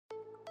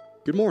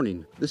Good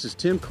morning, this is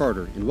Tim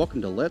Carter, and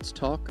welcome to Let's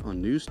Talk on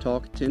News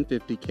Talk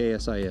 1050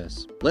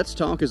 KSIS. Let's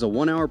Talk is a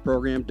one-hour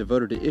program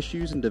devoted to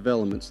issues and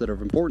developments that are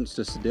of importance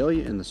to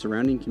Sedalia and the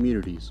surrounding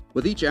communities.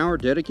 With each hour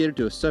dedicated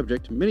to a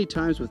subject, many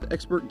times with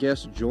expert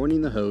guests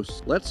joining the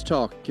hosts, Let's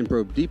Talk can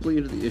probe deeply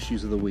into the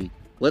issues of the week.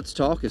 Let's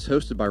Talk is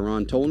hosted by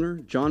Ron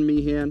Tollner, John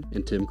Meehan,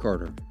 and Tim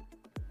Carter.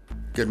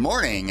 Good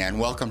morning and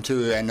welcome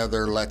to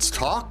another Let's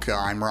Talk.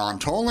 I'm Ron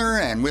Tollner,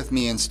 and with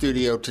me in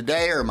studio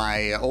today are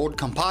my old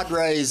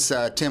compadres,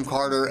 Tim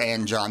Carter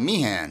and John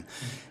Meehan.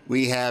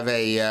 We have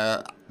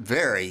a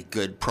very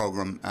good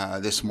program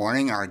this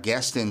morning. Our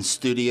guest in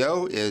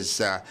studio is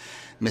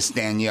Miss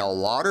Danielle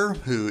Lauder,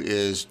 who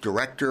is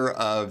director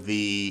of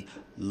the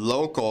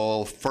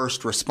local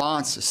first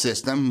response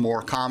system,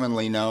 more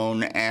commonly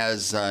known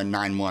as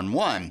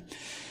 911.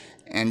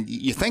 And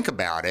you think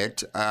about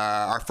it,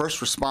 our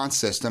first response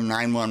system,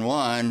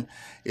 911,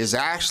 is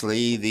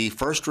actually the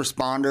first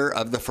responder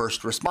of the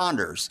first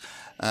responders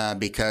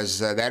because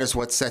that is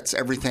what sets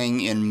everything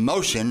in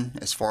motion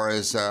as far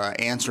as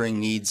answering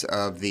needs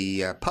of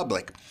the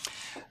public.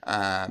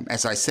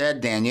 As I said,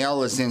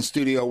 Danielle is in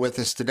studio with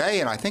us today,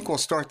 and I think we'll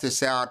start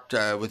this out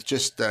with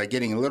just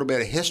getting a little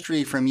bit of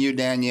history from you,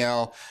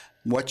 Danielle,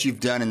 what you've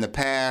done in the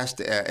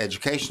past,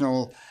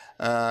 educational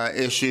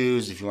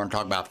issues. If you want to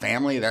talk about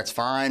family, that's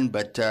fine.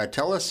 But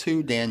tell us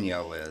who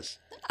Danielle is.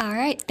 All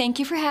right. Thank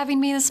you for having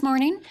me this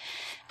morning.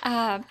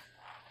 I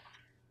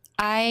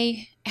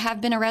have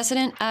been a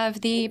resident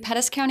of the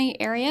Pettis County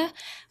area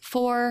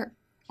for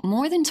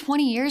more than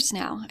 20 years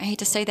now. I hate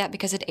to say that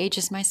because it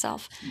ages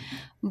myself.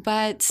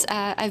 But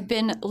I've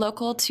been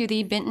local to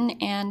the Benton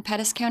and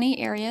Pettis County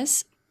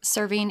areas,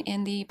 serving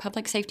in the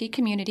public safety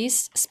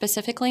communities,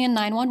 specifically in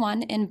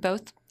 911 in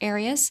both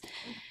areas.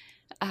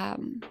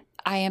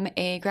 I am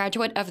a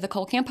graduate of the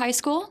Cole Camp High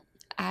School.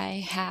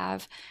 I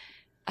have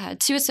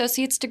 2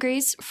 associate's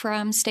degrees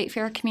from State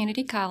Fair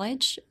Community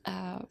College,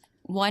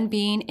 one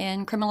being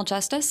in criminal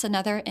justice,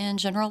 another in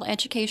general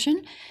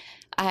education.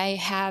 I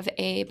have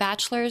a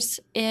bachelor's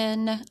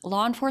in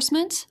law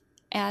enforcement,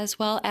 as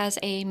well as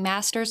a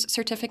master's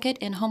certificate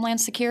in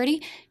Homeland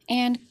Security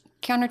and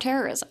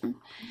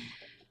counterterrorism.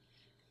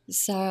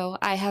 So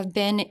I have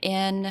been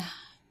in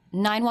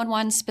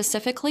 911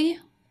 specifically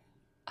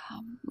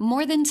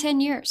more than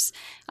 10 years.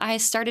 I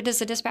started as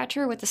a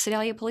dispatcher with the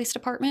Sedalia Police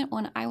Department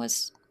when I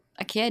was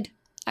a kid.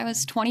 I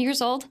was 20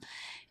 years old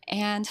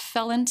and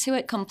fell into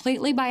it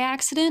completely by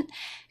accident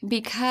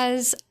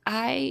because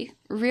I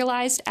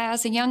realized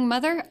as a young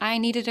mother I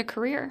needed a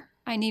career.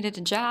 I needed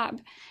a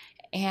job,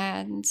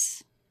 and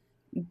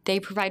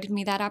they provided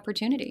me that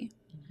opportunity.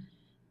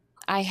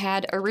 I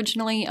had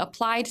originally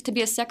applied to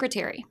be a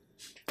secretary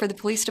for the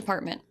police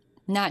department,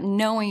 not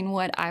knowing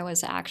what I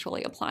was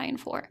actually applying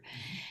for.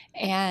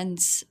 And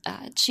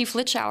Chief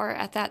Litschauer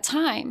at that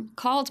time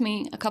called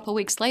me a couple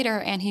weeks later,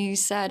 and he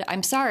said,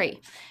 "I'm sorry,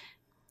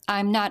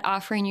 I'm not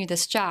offering you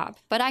this job,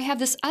 but I have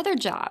this other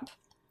job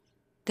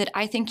that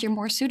I think you're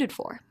more suited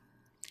for."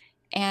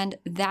 And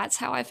that's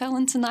how I fell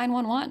into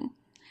 911.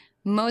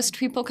 Most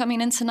people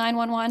coming into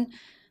 911,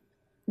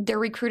 they're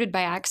recruited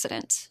by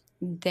accident.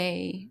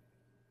 They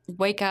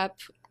wake up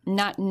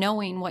not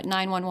knowing what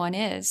 911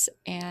 is,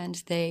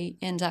 and they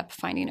end up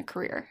finding a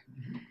career.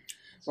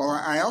 Well,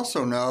 I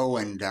also know,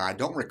 and I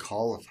don't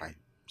recall if I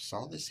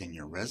saw this in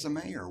your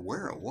resume or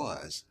where it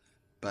was,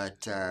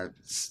 but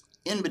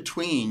in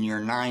between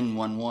your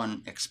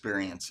 911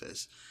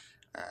 experiences,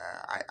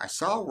 I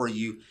saw where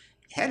you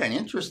had an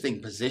interesting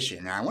position.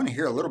 And I want to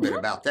hear a little bit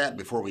about that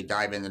before we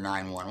dive into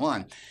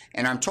 911.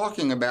 And I'm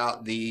talking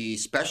about the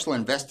Special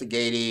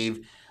Investigative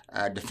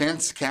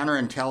Defense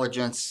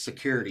Counterintelligence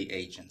Security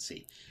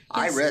Agency. Yes.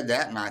 I read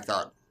that and I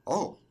thought,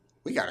 oh,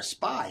 we got a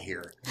spy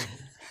here.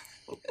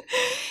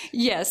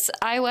 Yes,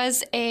 I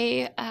was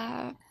a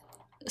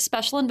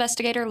special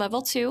investigator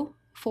level 2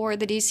 for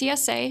the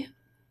DCSA.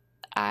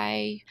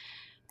 I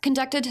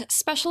conducted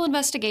special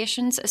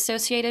investigations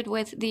associated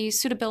with the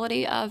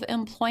suitability of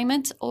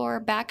employment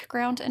or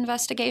background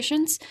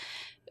investigations,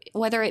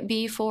 whether it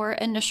be for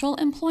initial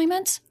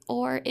employment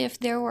or if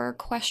there were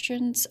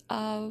questions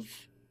of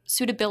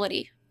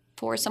suitability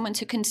for someone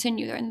to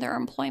continue in their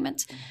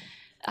employment.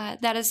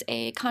 That is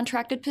a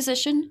contracted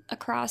position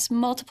across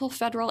multiple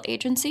federal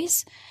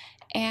agencies,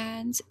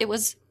 and it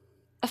was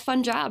a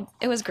fun job.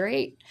 It was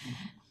great.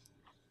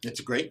 It's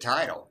a great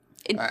title.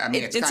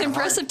 It's an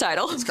impressive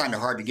title. It's kind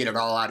of hard to get it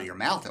all out of your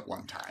mouth at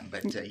one time,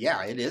 but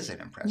yeah, it is an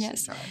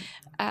impressive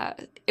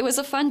title. It was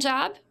a fun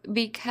job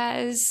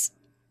because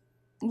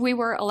we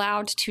were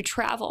allowed to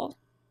travel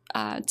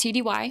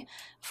TDY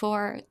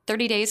for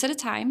 30 days at a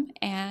time,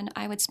 and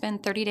I would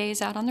spend 30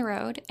 days out on the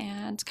road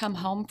and come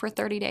home for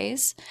 30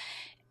 days.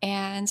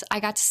 And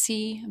I got to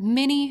see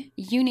many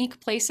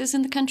unique places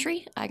in the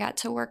country. I got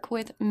to work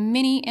with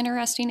many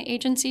interesting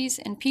agencies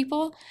and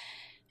people.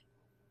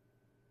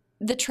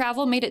 The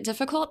travel made it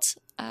difficult.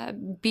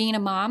 Being a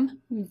mom,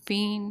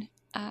 being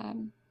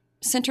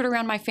centered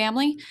around my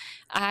family,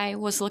 I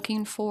was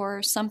looking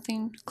for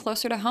something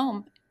closer to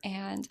home.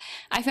 And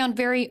I found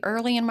very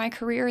early in my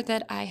career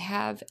that I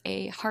have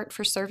a heart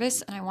for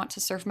service and I want to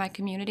serve my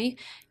community.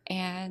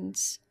 And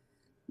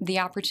the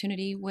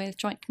opportunity with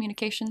Joint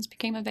Communications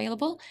became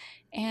available,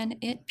 and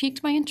it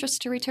piqued my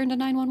interest to return to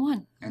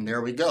 911. And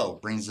there we go.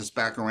 Brings us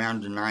back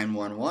around to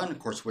 911, of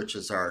course, which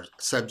is our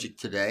subject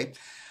today.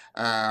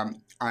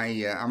 I'm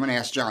going to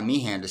ask John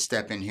Meehan to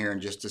step in here in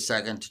just a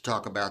second to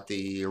talk about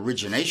the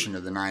origination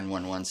of the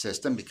 911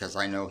 system, because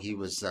I know he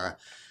was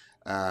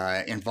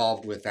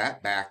involved with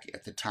that back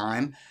at the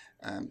time.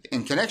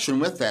 In connection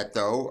with that,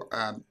 though,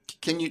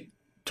 can you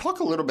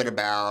talk a little bit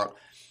about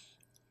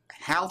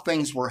how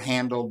things were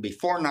handled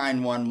before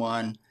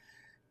 911,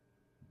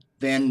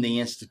 then the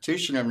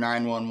institution of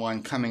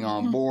 911 coming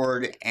on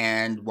board,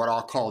 and what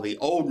I'll call the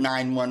old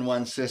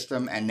 911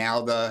 system, and now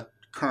the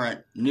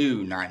current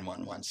new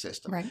 911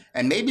 system. Right.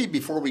 And maybe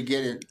before we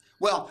get in,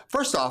 well,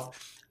 first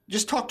off,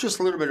 just talk to us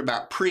a little bit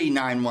about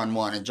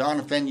pre-911. And John,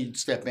 if then you'd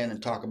step in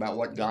and talk about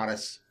what got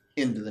us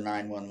into the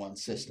 911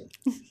 system.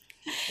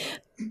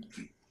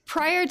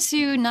 Prior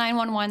to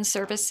 911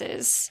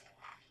 services,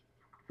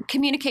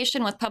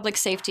 communication with public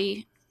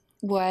safety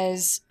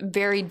was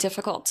very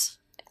difficult,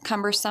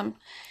 cumbersome,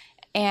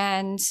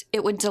 and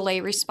it would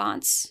delay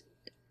response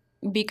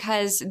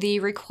because the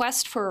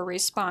request for a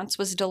response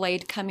was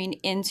delayed coming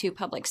into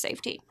public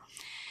safety.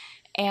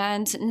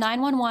 And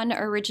 911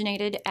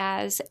 originated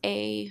as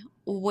a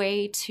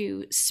way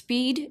to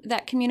speed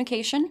that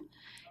communication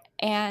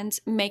and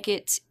make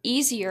it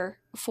easier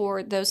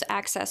for those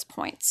access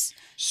points.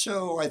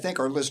 So I think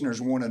our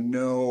listeners want to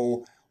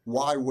know,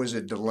 why was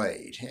it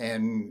delayed?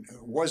 And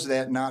was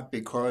that not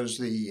because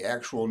the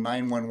actual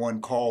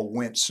 911 call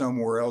went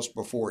somewhere else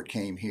before it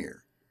came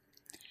here?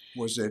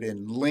 Was it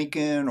in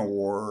Lincoln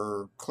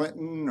or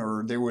Clinton,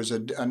 or there was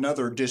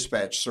another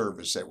dispatch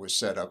service that was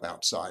set up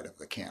outside of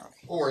the county?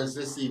 Or is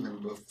this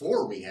even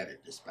before we had a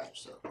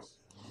dispatch service?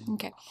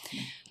 Okay.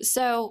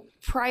 So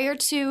prior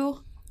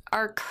to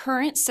our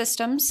current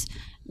systems,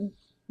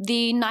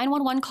 the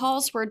 911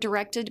 calls were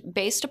directed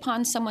based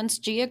upon someone's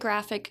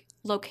geographic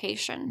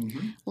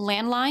location.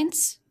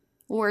 Landlines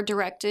were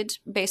directed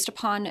based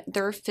upon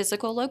their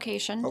physical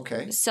location.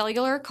 Okay.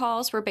 Cellular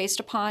calls were based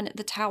upon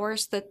the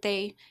towers that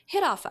they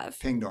hit off of.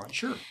 Pinged on,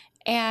 sure.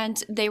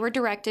 And they were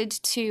directed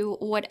to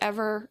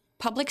whatever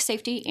public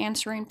safety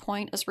answering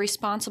point is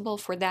responsible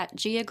for that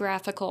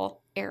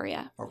geographical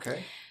area.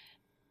 Okay.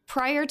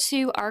 Prior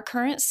to our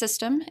current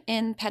system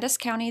in Pettis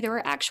County, there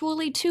were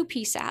actually two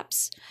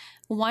PSAPs.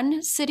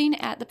 One sitting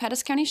at the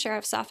Pettis County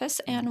Sheriff's Office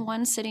and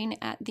one sitting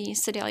at the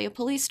Sedalia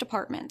Police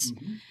Department.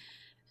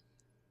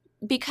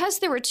 Because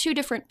there were two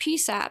different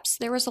PSAPs,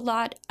 there was a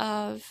lot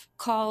of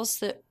calls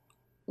that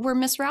were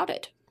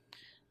misrouted.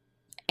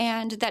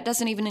 And that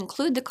doesn't even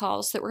include the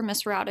calls that were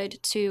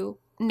misrouted to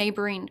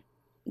neighboring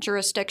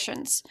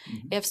jurisdictions.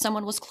 If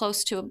someone was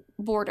close to a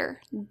border,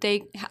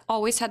 they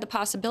always had the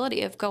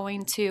possibility of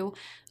going to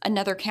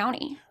another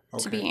county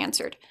to be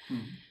answered.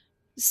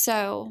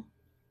 So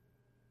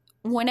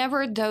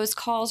whenever those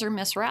calls are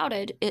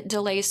misrouted, it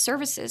delays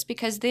services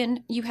because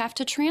then you have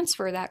to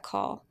transfer that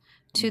call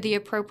to the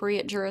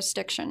appropriate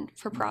jurisdiction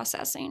for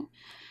processing.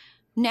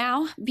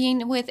 Now,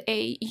 being with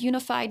a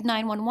unified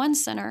 911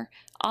 center,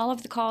 all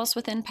of the calls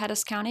within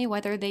Pettis County,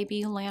 whether they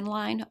be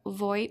landline,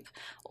 VoIP,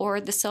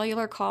 or the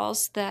cellular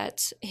calls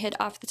that hit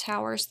off the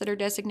towers that are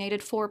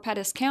designated for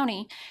Pettis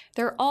County,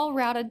 they're all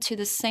routed to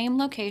the same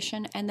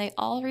location and they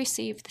all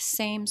receive the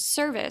same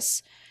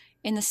service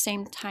in the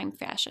same time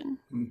fashion.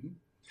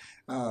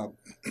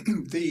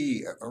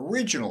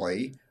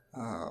 Originally,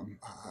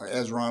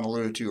 as Ron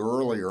alluded to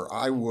earlier,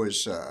 I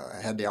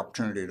had the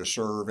opportunity to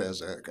serve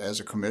as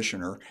a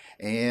commissioner,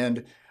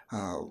 and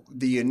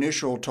the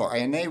initial talk,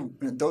 and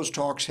those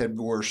talks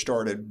were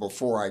started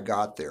before I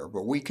got there,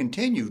 but we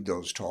continued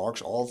those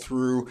talks all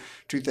through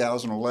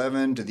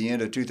 2011 to the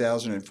end of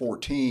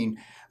 2014.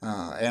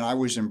 And I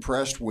was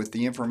impressed with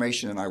the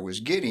information that I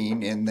was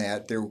getting, in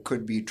that there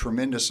could be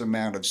tremendous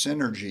amount of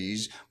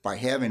synergies by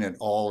having it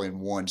all in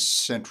one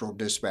central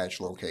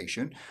dispatch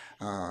location,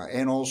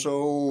 and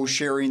also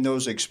sharing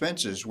those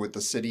expenses with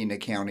the city and the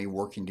county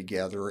working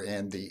together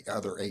and the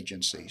other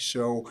agencies.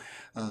 So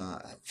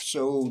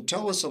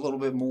tell us a little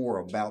bit more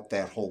about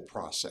that whole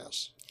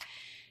process.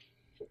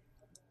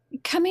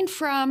 Coming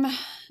from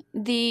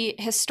the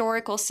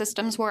historical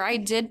systems where I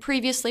did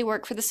previously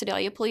work for the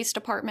Sedalia Police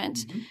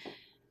Department,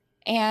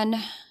 and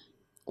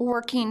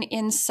working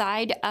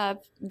inside of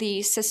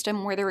the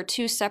system where there were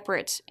two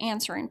separate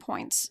answering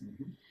points,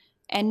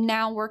 and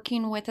now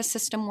working with a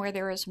system where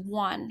there is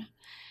one,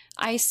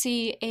 I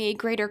see a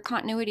greater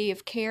continuity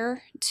of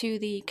care to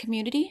the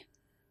community,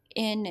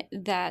 in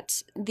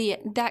that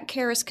that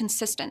care is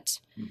consistent.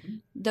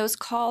 Those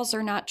calls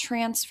are not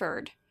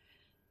transferred,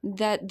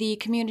 that the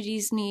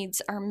community's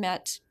needs are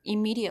met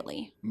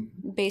immediately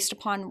based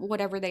upon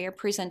whatever they are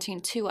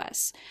presenting to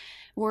us.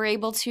 We're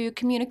able to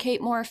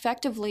communicate more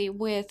effectively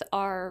with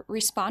our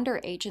responder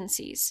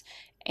agencies,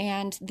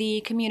 and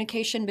the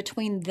communication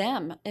between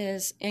them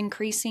is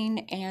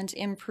increasing and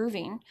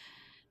improving.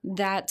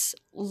 That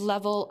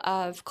level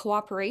of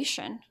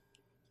cooperation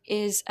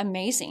is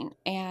amazing,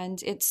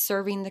 and it's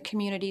serving the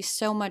community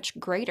so much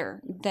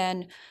greater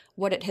than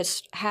what it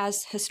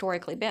has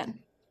historically been.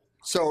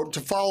 So to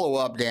follow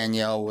up,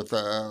 Danielle, with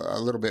a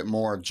little bit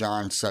more of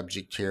John's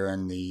subject here,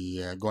 and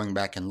the going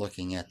back and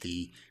looking at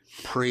the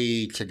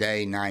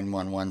pre-today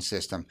 911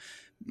 system,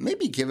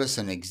 maybe give us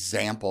an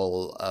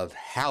example of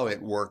how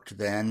it worked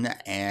then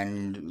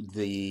and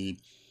the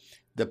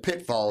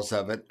pitfalls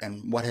of it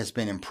and what has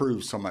been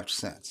improved so much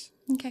since.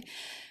 Okay.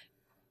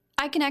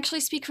 I can actually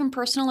speak from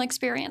personal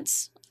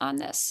experience on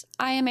this.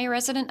 I am a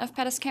resident of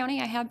Pettis County.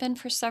 I have been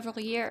for several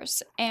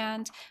years.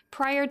 And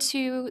prior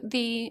to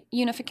the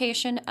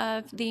unification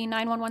of the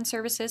 911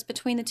 services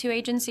between the two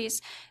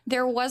agencies,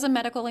 there was a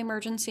medical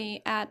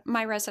emergency at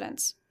my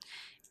residence.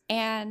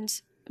 And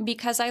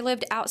because I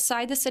lived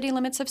outside the city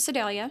limits of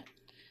Sedalia,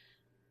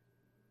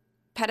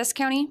 Pettis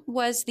County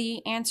was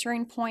the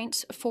answering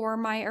point for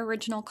my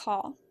original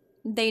call.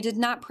 They did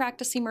not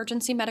practice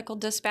emergency medical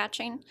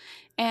dispatching,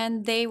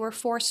 and they were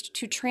forced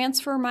to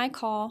transfer my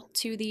call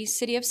to the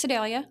city of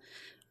Sedalia,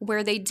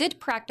 where they did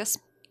practice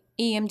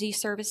EMD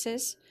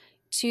services,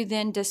 to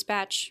then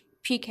dispatch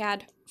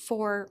PCAD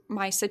for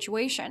my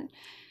situation.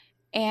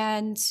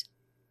 And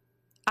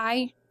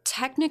I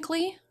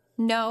technically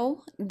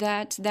know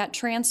that that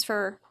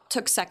transfer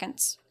took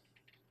seconds.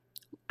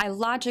 I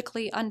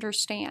logically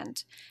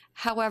understand.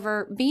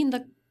 However, being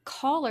the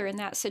caller in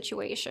that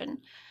situation,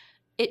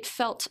 it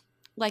felt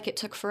like it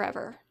took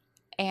forever.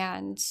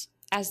 And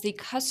as the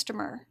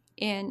customer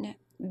in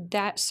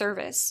that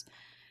service,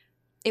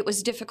 it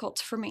was difficult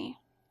for me.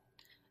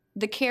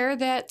 The care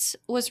that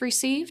was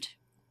received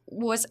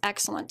was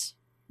excellent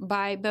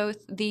by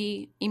both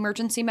the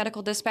emergency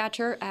medical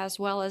dispatcher as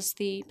well as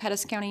the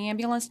Pettis County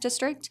Ambulance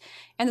District,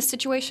 and the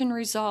situation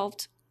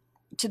resolved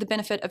to the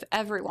benefit of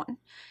everyone.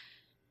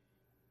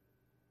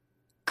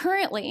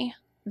 Currently,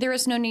 there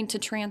is no need to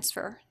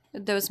transfer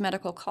those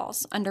medical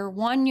calls under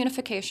one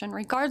unification,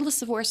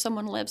 regardless of where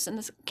someone lives in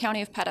the county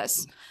of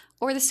Pettis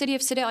or the city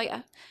of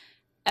Sedalia.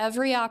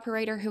 Every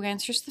operator who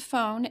answers the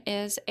phone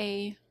is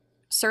a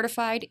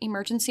certified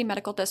emergency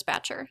medical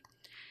dispatcher.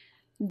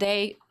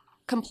 They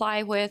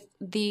comply with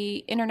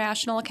the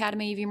International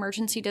Academy of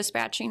Emergency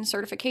Dispatching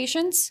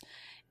certifications,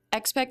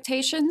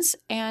 expectations,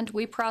 and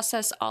we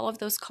process all of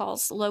those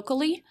calls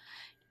locally,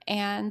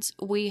 and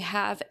we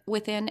have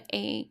within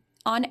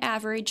on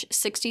average,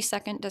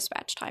 60-second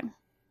dispatch time.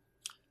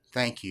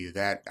 Thank you.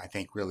 That, I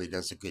think, really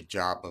does a good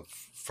job of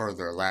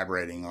further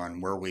elaborating on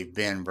where we've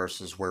been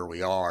versus where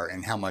we are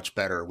and how much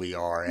better we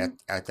are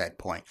at that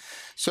point.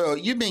 So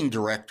you being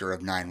director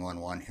of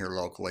 911 here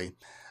locally,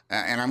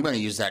 and I'm going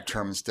to use that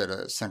term instead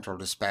of central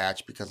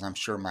dispatch because I'm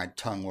sure my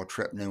tongue will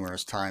trip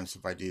numerous times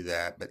if I do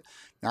that, but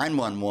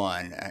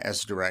 911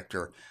 as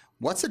director,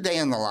 what's a day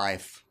in the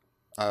life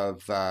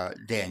of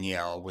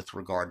Danielle with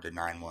regard to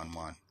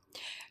 911?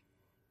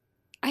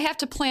 I have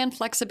to plan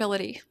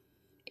flexibility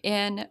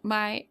in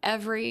my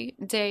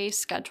everyday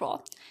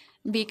schedule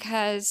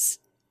because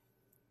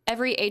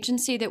every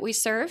agency that we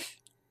serve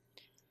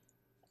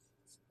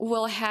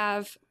will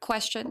have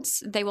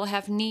questions. They will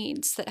have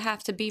needs that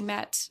have to be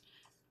met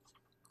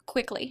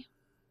quickly.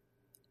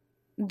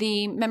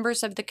 The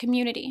members of the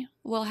community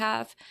will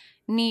have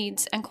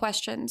needs and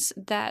questions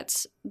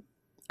that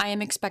I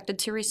am expected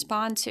to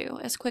respond to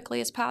as quickly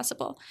as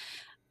possible.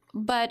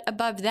 But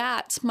above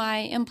that, my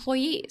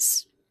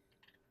employees,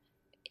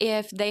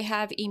 if they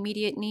have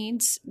immediate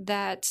needs,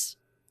 that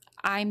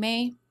I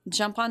may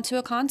jump onto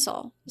a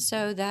console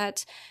so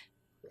that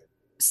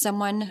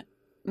someone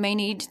may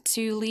need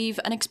to leave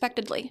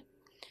unexpectedly,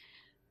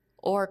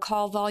 or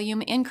call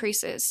volume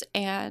increases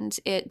and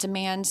it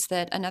demands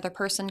that another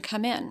person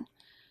come in.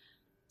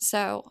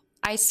 So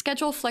I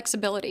schedule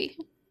flexibility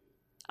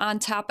on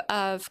top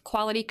of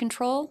quality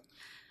control,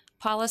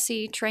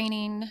 policy,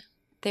 training.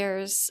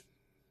 There's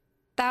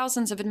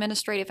thousands of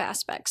administrative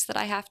aspects that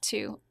I have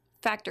to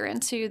factor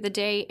into the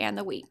day and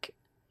the week.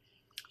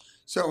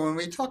 So when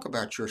we talk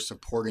about your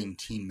supporting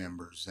team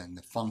members and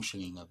the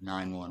functioning of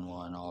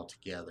 911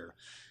 altogether,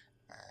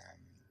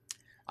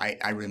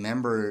 I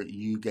remember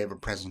you gave a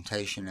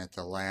presentation at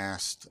the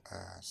last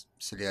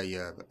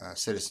Sedalia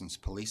Citizens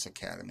Police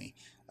Academy,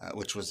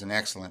 which was an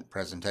excellent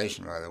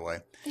presentation, by the way.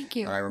 Thank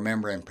you. I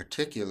remember in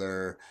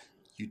particular,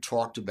 you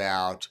talked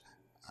about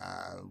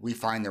we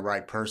find the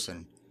right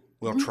person,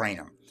 we'll train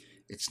them.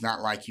 It's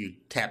not like you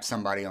tap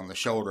somebody on the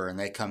shoulder and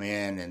they come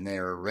in and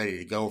they're ready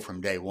to go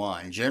from day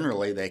one.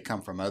 Generally, they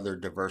come from other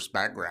diverse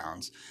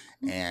backgrounds,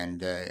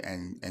 and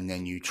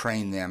then you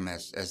train them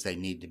as they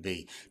need to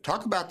be.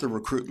 Talk about the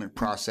recruitment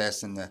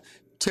process and the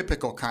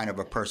typical kind of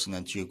a person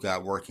that you've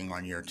got working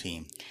on your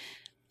team.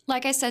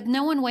 Like I said,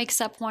 no one wakes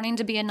up wanting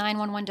to be a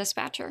 911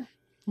 dispatcher.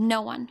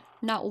 No one.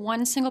 Not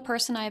one single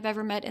person I've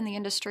ever met in the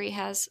industry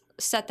has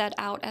set that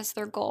out as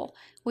their goal.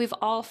 We've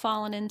all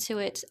fallen into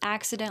it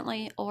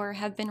accidentally or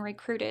have been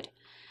recruited.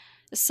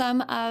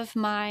 Some of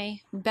my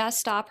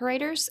best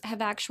operators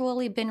have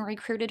actually been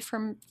recruited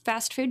from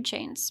fast food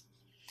chains.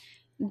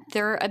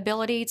 Their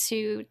ability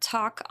to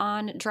talk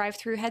on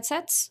drive-through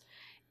headsets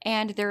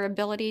and their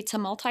ability to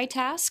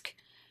multitask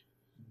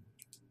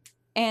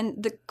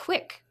And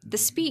the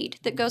speed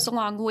that goes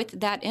along with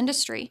that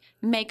industry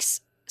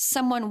makes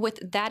someone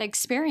with that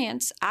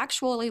experience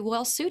actually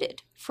well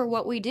suited for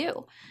what we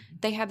do.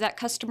 They have that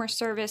customer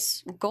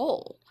service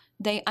goal.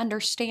 They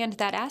understand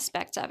that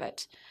aspect of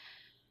it.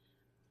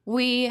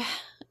 We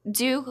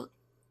do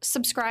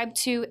subscribe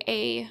to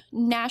a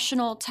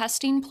national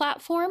testing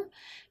platform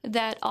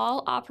that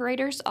all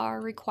operators are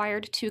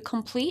required to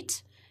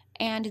complete,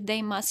 and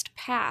they must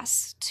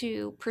pass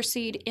to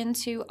proceed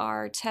into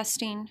our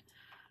testing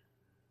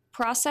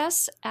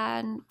process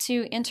and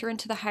to enter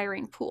into the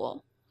hiring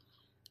pool.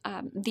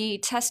 The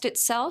test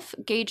itself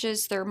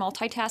gauges their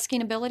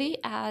multitasking ability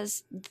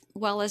as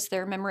well as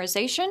their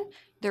memorization,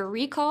 their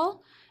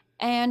recall,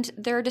 and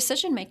their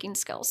decision-making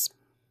skills.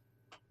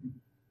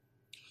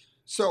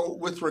 So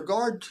with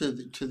regard to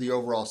the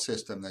overall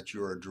system that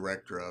you're a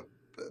director of,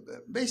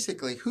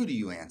 basically, who do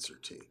you answer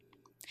to?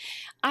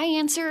 I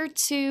answer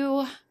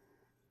to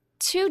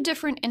two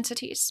different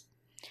entities.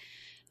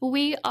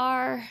 We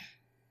are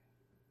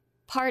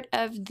part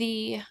of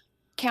the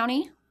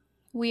county.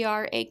 We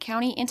are a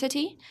county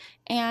entity,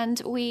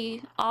 and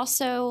we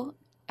also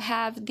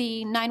have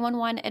the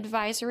 911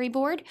 Advisory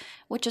Board,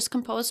 which is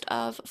composed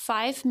of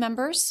 5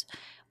 members,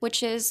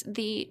 which is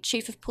the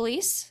Chief of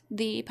Police,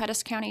 the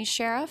Pettis County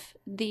Sheriff,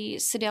 the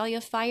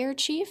Sedalia Fire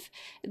Chief,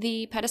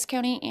 the Pettis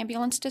County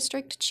Ambulance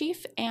District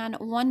Chief, and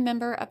 1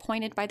 member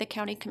appointed by the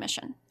County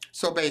Commission.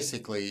 So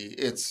basically,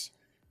 it's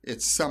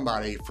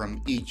somebody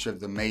from each of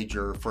the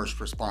major first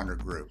responder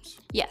groups.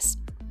 Yes.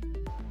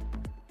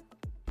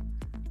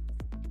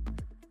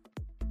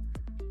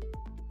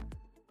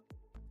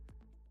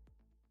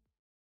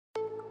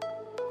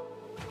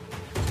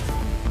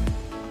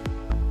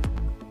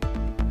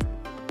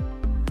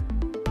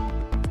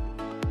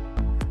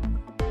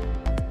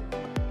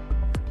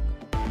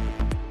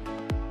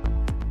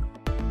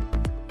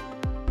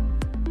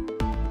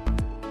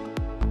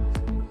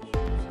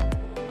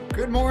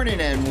 Good morning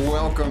and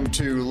welcome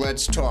to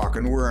Let's Talk,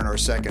 and we're in our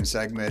second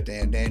segment.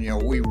 And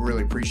Danielle, we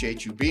really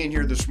appreciate you being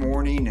here this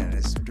morning, and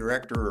as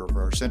director of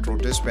our central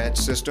dispatch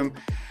system.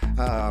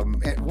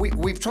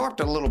 We've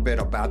talked a little bit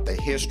about the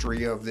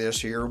history of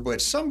this here,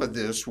 but some of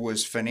this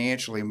was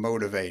financially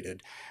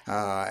motivated.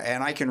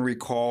 And I can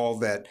recall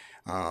that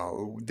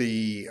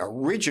the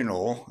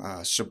original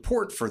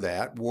support for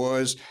that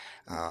was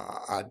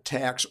a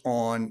tax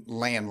on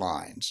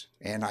landlines.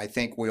 And I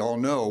think we all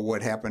know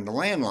what happened to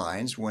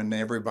landlines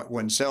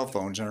when cell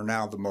phones are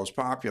now the most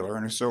popular.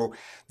 And so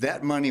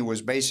that money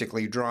was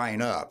basically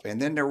drying up. And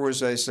then there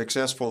was a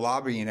successful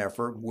lobbying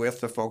effort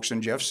with the folks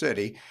in Jeff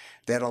City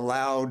that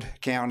allowed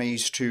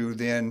counties to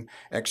then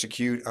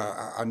execute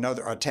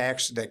a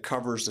tax that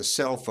covers the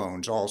cell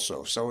phones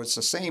also. So it's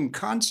the same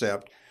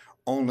concept,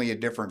 only a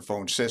different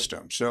phone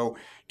system. So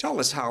tell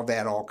us how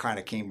that all kind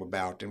of came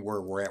about and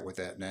where we're at with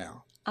that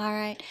now. All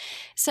right.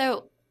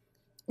 So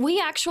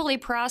we actually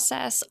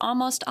process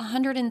almost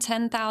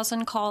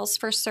 110,000 calls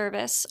for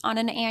service on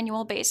an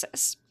annual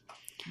basis.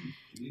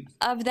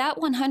 Of that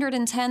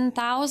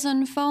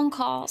 110,000 phone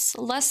calls,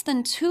 less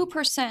than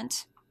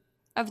 2%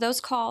 of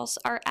those calls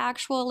are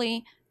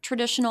actually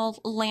traditional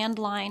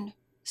landline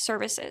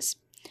services.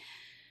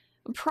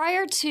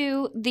 Prior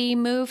to the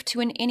move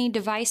to an any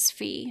device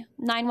fee,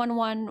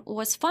 911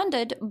 was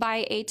funded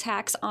by a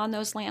tax on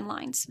those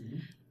landlines.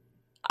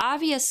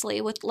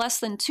 Obviously, with less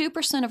than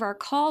 2% of our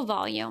call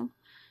volume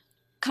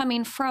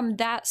coming from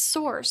that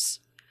source,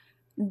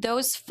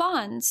 those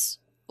funds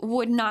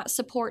would not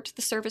support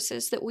the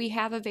services that we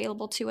have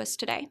available to us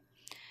today.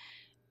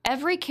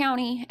 Every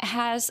county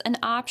has an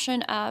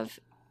option of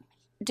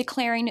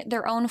declaring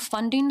their own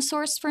funding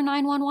source for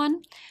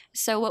 911.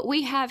 So what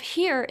we have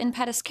here in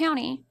Pettis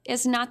County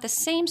is not the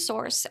same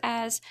source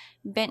as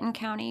Benton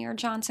County or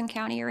Johnson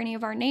County or any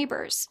of our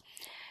neighbors.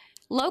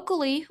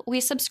 Locally, we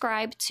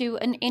subscribe to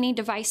an any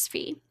device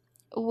fee,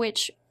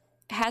 which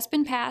has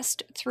been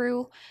passed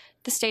through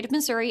the state of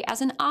Missouri as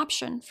an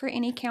option for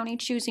any county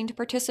choosing to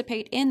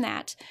participate in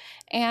that.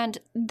 And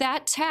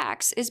that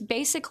tax is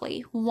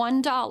basically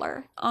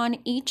 $1 on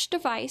each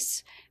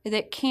device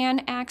that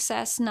can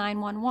access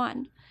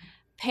 911,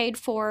 paid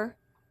for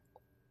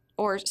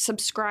or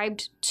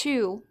subscribed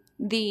to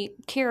the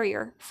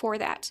carrier for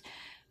that.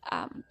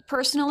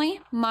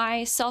 Personally,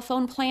 my cell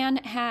phone plan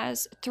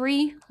has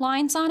 3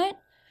 lines on it,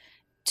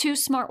 2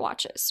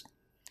 smartwatches.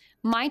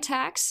 My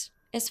tax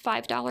is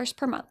 $5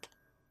 per month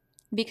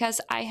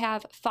because I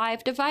have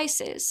 5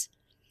 devices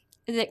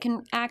that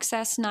can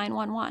access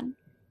 911.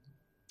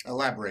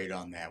 Elaborate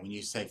on that. When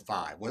you say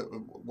 5,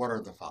 what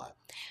are the 5?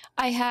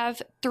 I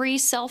have 3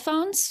 cell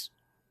phones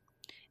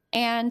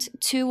and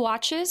 2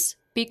 watches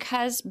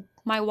because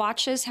my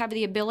watches have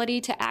the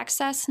ability to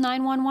access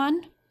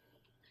 911.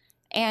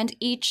 And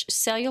each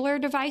cellular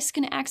device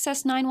can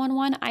access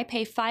 911, I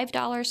pay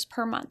 $5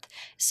 per month.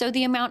 So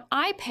the amount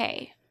I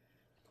pay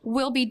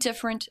will be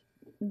different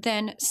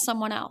than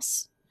someone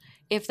else.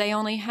 If they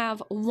only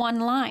have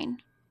 1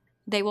 line,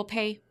 they will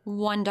pay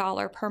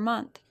 $1 per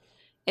month.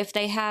 If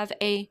they have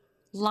a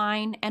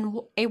line and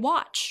a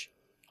watch,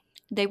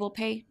 they will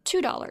pay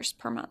 $2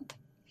 per month.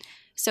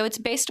 So it's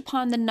based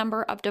upon the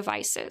number of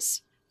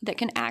devices that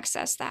can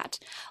access that.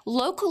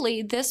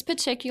 Locally, this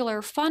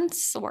particular fund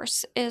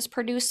source is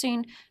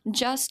producing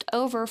just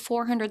over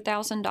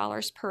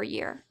 $400,000 per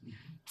year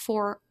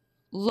for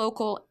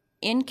local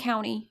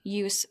in-county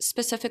use,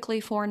 specifically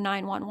for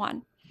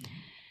 911.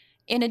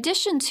 In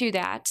addition to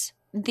that,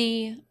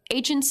 the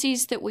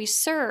agencies that we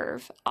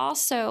serve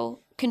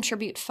also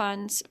contribute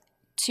funds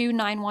to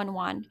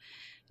 911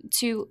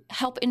 to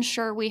help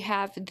ensure we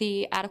have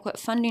the adequate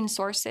funding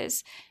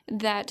sources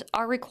that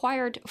are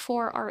required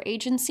for our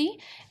agency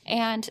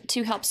and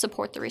to help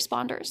support the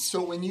responders.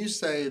 So when you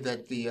say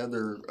that the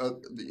other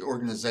the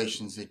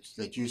organizations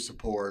that you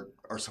support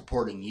are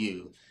supporting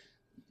you,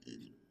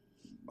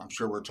 I'm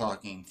sure we're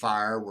talking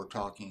fire, we're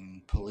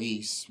talking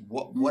police.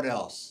 What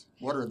else?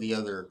 What are the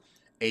other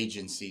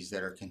agencies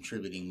that are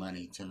contributing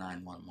money to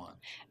 911?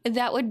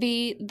 That would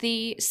be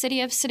the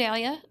City of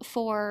Sedalia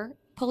for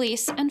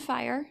police and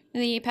fire,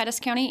 the Pettis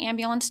County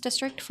Ambulance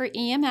District for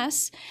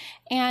EMS,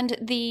 and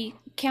the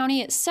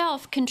county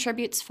itself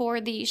contributes for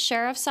the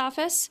Sheriff's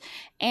Office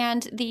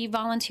and the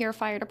volunteer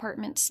fire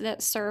departments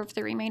that serve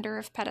the remainder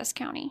of Pettis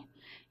County.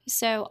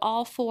 So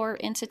all 4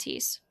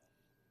 entities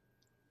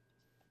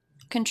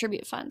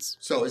contribute funds.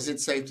 So is it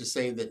safe to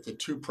say that the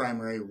 2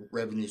 primary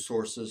revenue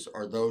sources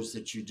are those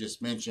that you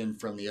just mentioned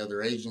from the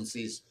other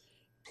agencies,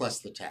 plus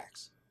the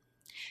tax?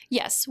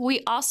 Yes,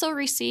 we also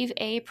receive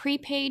a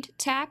prepaid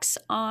tax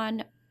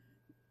on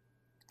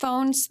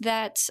phones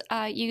that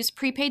use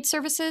prepaid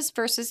services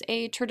versus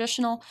a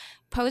traditional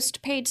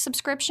postpaid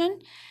subscription.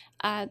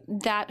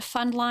 That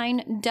fund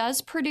line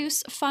does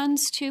produce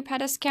funds to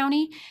Pettis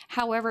County.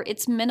 However,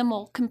 it's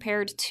minimal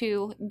compared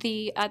to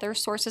the other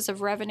sources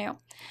of revenue.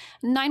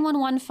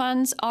 911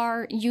 funds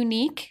are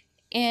unique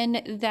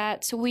in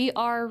that we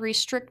are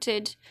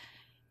restricted,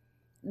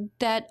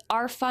 that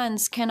our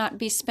funds cannot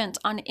be spent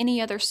on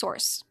any other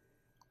source.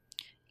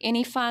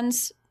 Any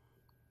funds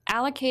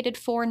allocated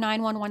for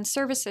 911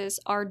 services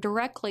are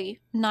directly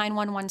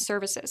 911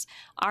 services.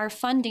 Our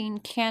funding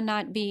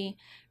cannot be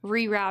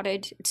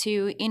rerouted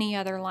to any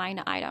other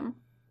line item.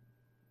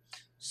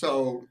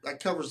 So that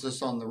covers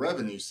this on the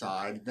revenue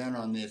side. Then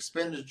on the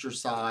expenditure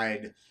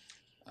side,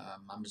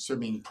 I'm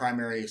assuming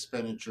primary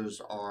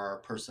expenditures are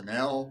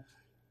personnel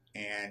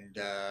and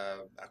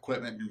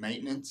equipment and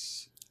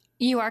maintenance.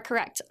 You are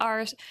correct.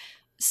 Our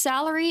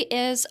salary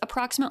is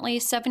approximately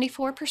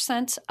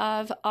 74%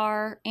 of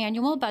our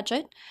annual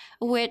budget,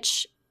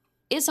 which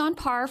is on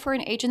par for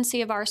an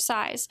agency of our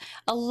size.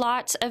 A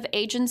lot of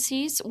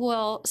agencies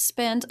will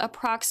spend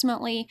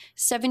approximately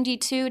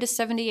 72 to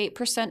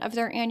 78% of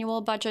their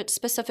annual budget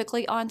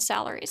specifically on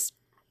salaries.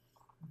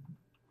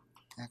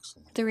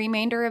 Excellent. The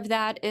remainder of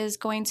that is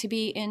going to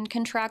be in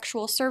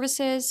contractual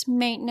services,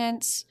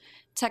 maintenance,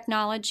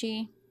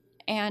 technology,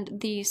 and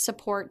the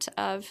support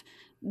of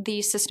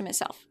the system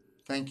itself.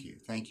 Thank you.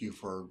 Thank you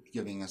for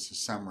giving us a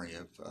summary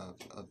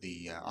of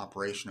the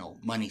operational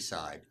money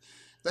side.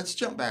 Let's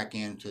jump back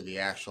into the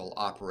actual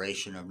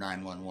operation of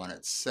 911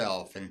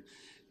 itself and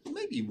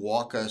maybe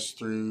walk us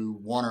through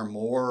one or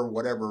more,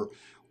 whatever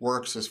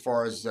works as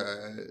far as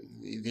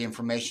the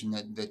information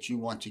that you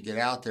want to get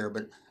out there.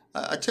 But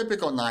a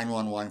typical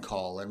 911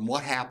 call and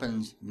what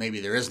happens, maybe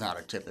there is not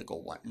a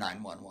typical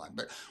 911,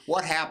 but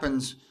what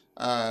happens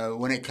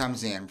when it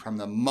comes in from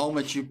the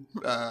moment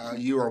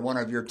you or one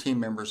of your team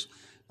members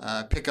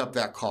pick up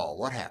that call?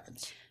 What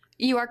happens?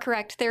 You are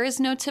correct. There is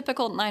no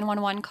typical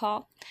 911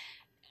 call.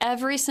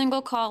 Every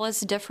single call is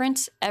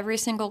different. Every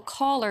single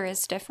caller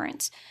is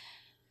different.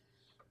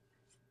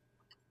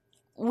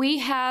 We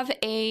have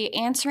an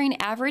answering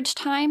average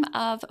time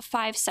of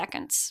 5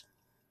 seconds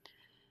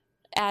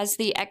as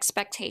the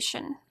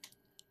expectation.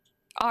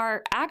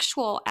 Our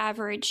actual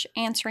average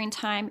answering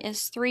time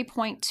is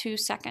 3.2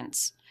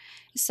 seconds.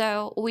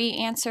 So we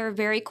answer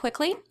very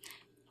quickly.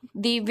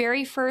 The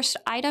very first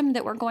item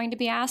that we're going to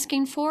be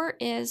asking for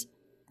is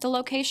the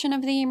location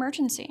of the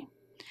emergency.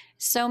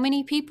 So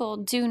many people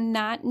do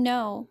not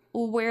know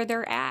where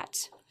they're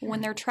at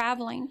when they're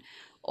traveling,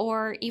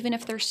 or even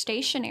if they're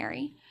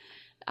stationary.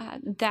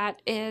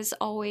 That is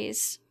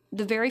always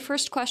the very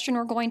first question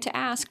we're going to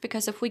ask,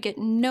 because if we get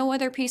no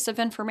other piece of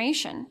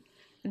information,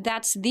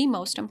 that's the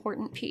most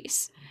important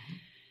piece.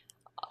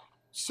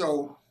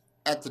 So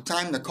at the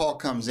time the call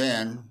comes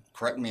in,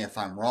 correct me if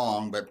I'm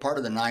wrong, but part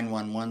of the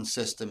 911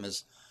 system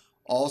is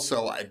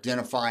also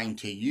identifying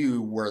to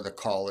you where the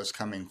call is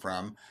coming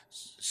from.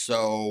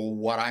 So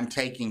what I'm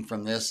taking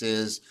from this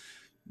is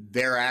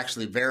they're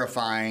actually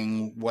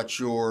verifying what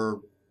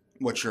you're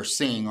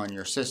seeing on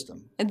your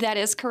system. That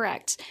is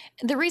correct.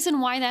 The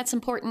reason why that's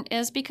important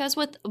is because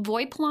with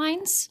VoIP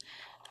lines,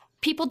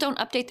 people don't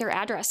update their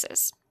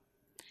addresses.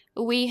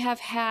 We have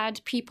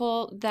had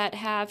people that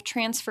have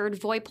transferred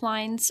VoIP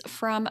lines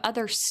from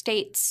other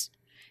states,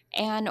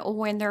 and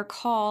when their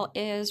call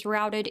is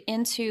routed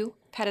into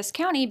Pettis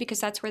County, because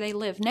that's where they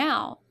live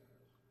now,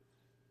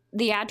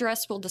 the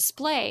address will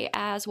display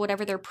as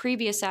whatever their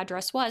previous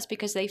address was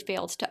because they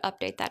failed to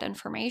update that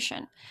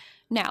information.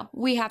 Now,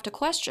 we have to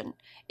question,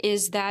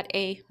 is that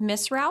a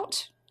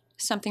misroute,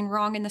 something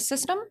wrong in the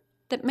system?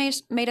 that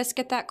made us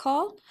get that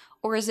call?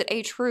 Or is it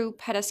a true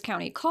Pettis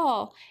County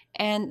call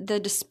and the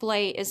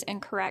display is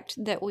incorrect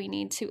that we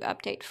need to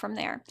update from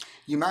there?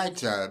 You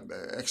might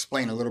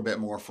explain a little bit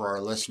more for our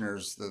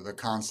listeners the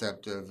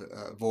concept of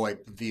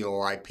VoIP,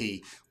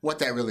 VoIP, what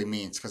that really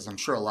means, because I'm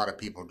sure a lot of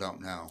people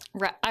don't know.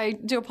 Right. I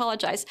do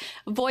apologize.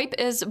 VoIP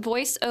is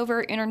Voice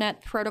over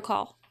Internet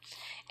Protocol.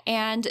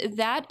 And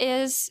that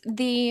is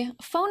the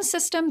phone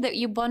system that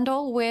you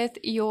bundle with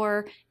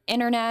your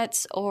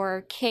internet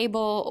or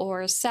cable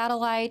or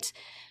satellite,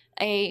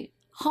 a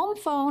home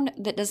phone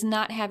that does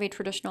not have a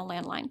traditional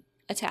landline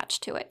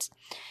attached to it.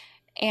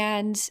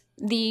 And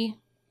the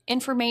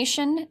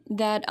information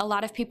that a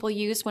lot of people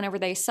use whenever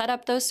they set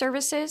up those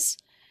services,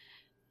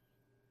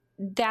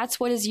 that's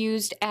what is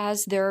used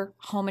as their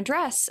home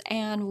address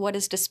and what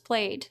is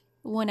displayed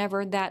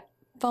whenever that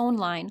phone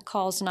line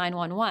calls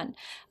 911.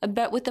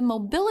 But with the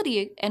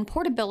mobility and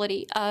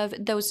portability of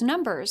those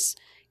numbers,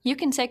 you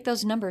can take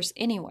those numbers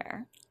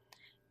anywhere.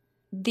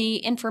 The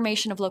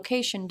information of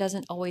location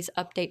doesn't always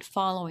update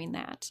following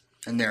that.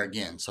 And there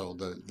again, so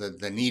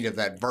the need of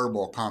that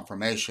verbal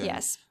confirmation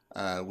Yes.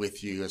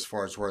 With you as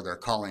far as where they're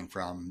calling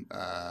from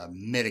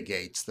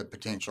mitigates the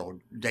potential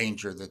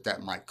danger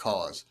that might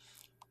cause.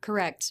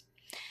 Correct.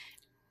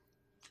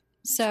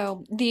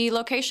 So the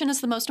location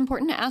is the most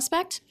important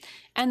aspect,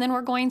 and then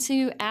we're going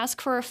to ask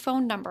for a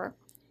phone number,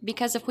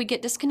 because if we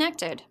get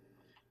disconnected,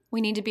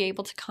 we need to be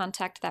able to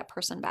contact that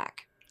person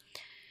back.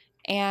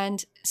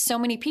 And so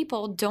many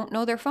people don't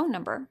know their phone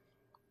number.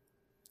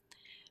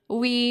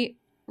 We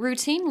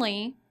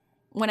routinely,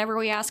 whenever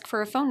we ask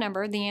for a phone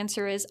number, the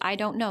answer is, I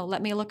don't know,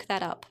 let me look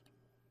that up.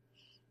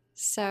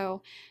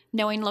 So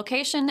knowing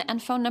location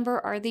and phone number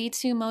are the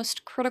two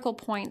most critical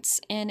points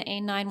in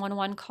a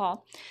 911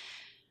 call.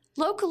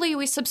 Locally,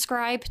 we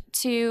subscribe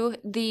to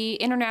the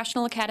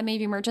International Academy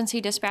of Emergency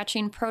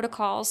Dispatching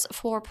Protocols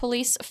for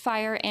police,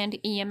 fire, and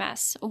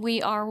EMS.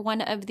 We are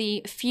one of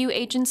the few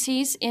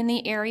agencies in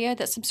the area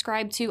that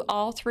subscribe to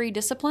all three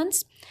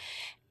disciplines.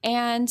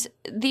 And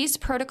these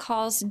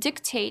protocols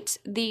dictate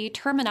the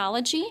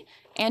terminology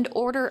and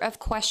order of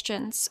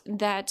questions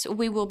that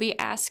we will be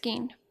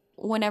asking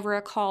whenever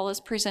a call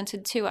is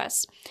presented to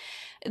us.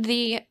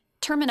 The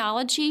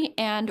terminology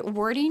and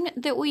wording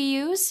that we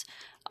use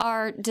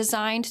are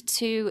designed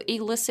to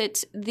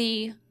elicit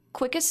the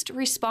quickest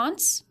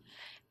response,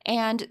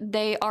 and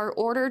they are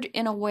ordered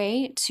in a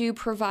way to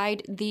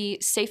provide the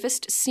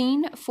safest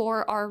scene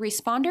for our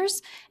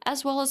responders,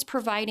 as well as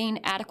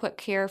providing adequate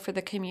care for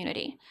the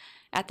community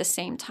at the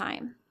same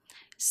time.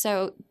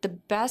 So the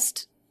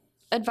best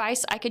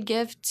advice I could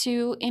give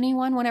to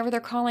anyone whenever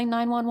they're calling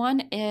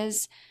 911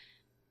 is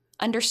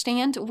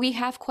understand we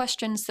have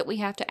questions that we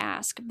have to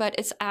ask, but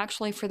it's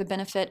actually for the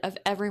benefit of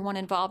everyone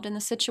involved in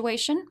the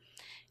situation.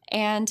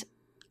 And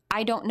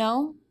I don't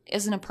know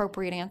is an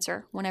appropriate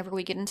answer whenever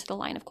we get into the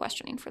line of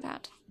questioning for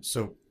that.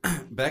 So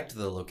back to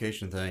the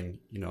location thing,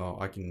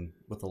 I can,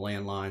 with the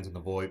landlines and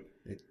the VoIP,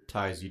 it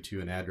ties you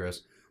to an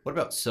address. What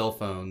about cell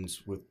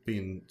phones with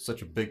being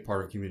such a big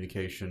part of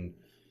communication?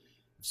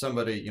 If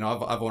somebody,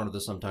 I've wondered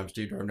this sometimes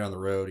too, driving down the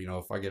road,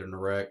 if I get in a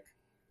wreck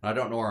and I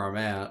don't know where I'm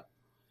at,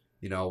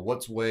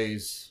 what's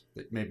ways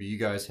that maybe you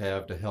guys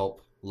have to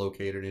help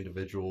locate an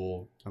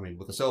individual? I mean,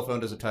 with a cell phone,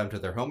 does it tie them to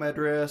their home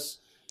address?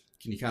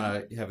 Can you kind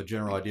of have a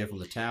general idea from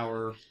the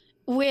tower?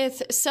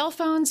 With cell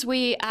phones,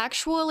 we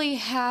actually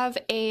have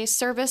a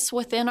service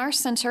within our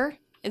center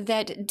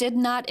that did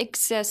not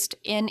exist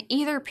in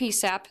either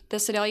PSAP, the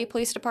Sedalia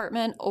Police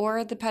Department,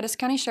 or the Pettis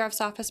County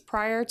Sheriff's Office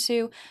prior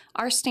to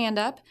our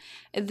stand-up,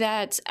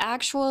 that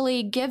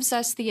actually gives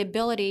us the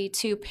ability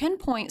to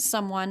pinpoint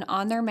someone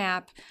on their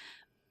map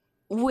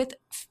with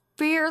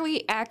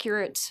fairly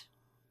accurate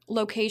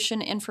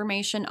location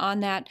information on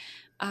that.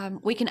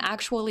 We can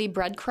actually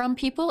breadcrumb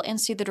people and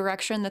see the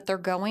direction that they're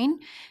going.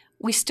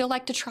 We still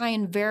like to try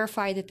and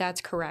verify that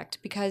that's correct,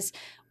 because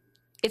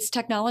it's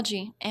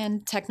technology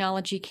and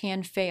technology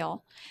can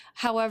fail.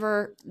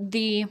 However,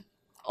 the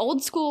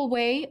old school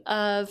way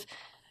of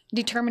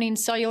determining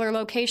cellular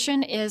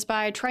location is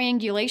by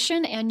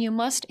triangulation, and you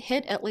must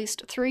hit at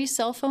least 3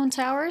 cell phone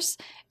towers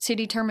to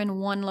determine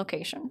one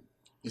location.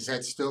 Is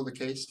that still the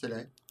case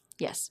today?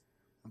 Yes.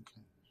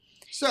 Okay.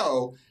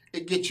 So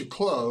it gets you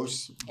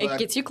close. It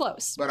gets you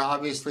close. But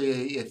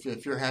obviously,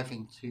 if you're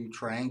having to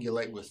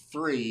triangulate with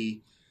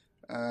 3,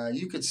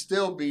 you could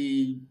still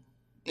be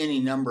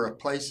any number of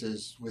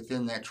places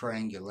within that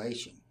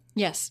triangulation.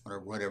 Yes. Or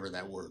whatever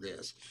that word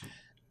is.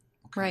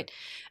 Okay. Right.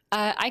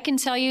 I can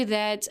tell you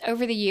that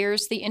over the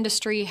years, the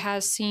industry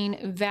has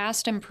seen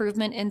vast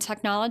improvement in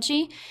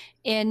technology,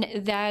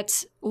 in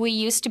that we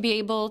used to be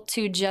able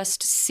to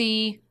just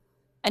see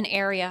an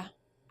area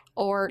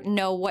or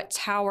know what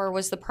tower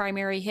was the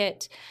primary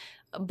hit,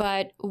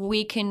 but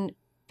we can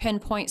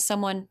pinpoint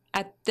someone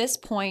at this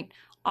point,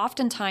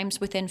 oftentimes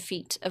within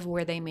feet of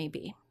where they may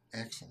be.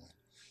 Excellent.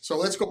 So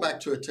let's go back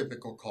to a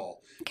typical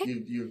call.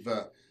 Okay. You've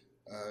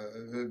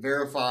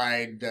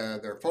verified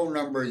their phone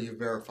number. You've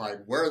verified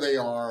where they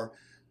are.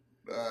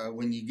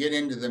 When you get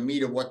into the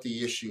meat of what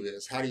the issue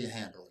is, how do you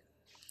handle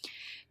it?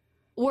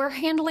 We're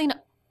handling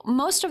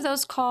most of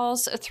those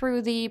calls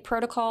through the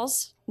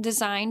protocols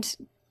designed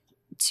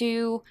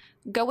to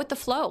go with the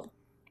flow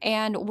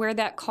and where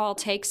that call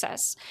takes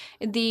us.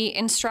 The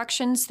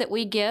instructions that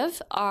we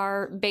give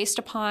are based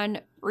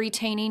upon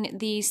retaining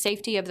the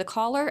safety of the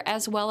caller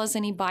as well as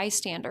any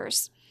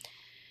bystanders.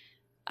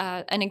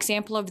 An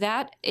example of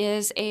that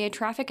is a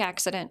traffic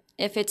accident.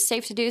 If it's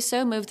safe to do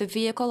so, move the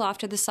vehicle off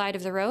to the side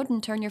of the road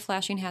and turn your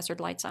flashing hazard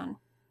lights on.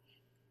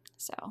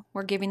 So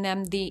we're giving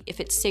them the "if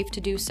it's safe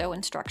to do so"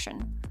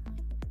 instruction.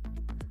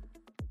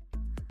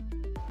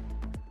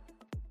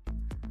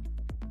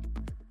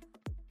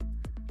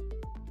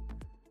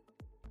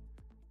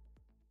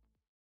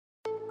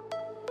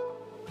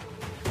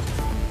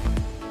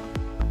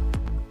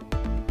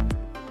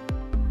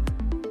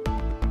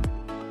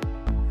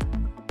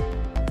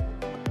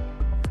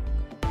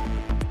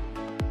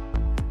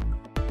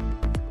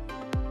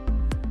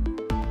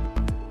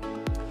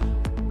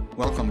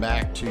 Welcome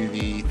back to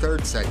the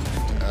third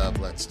segment of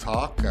Let's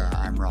Talk.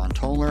 I'm Ron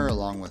Toller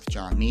along with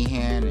John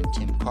Meehan and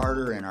Tim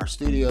Carter in our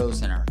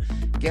studios, and our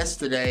guest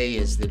today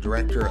is the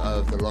director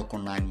of the local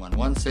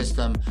 911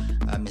 system,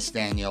 Miss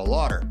Danielle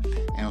Lauder.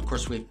 And of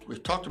course,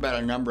 we've talked about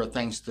a number of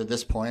things to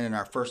this point in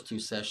our first two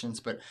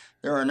sessions, but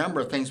there are a number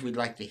of things we'd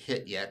like to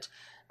hit yet.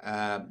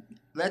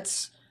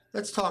 Let's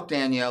talk,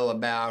 Danielle,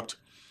 about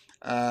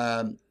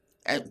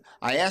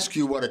I asked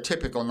you what a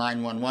typical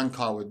 911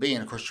 call would be,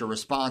 and of course your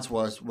response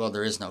was, well,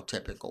 there is no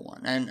typical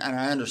one. And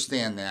I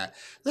understand that.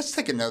 Let's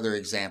take another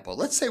example.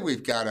 Let's say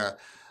we've got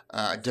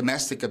a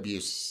domestic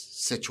abuse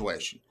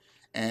situation,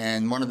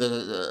 and one of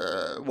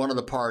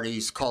the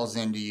parties calls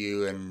into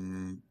you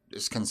and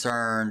is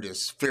concerned,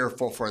 is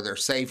fearful for their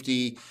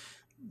safety.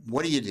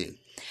 What do?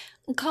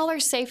 Caller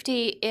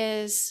safety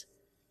is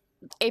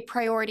a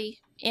priority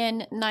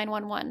in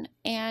 911,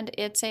 and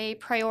it's a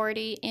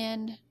priority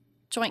in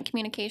joint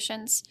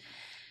communications.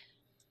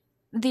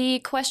 The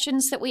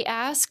questions that we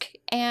ask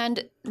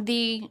and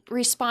the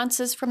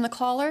responses from the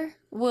caller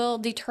will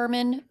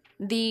determine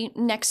the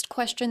next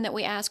question that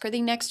we ask or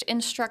the next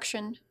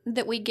instruction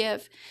that we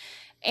give.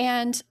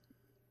 And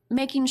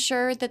making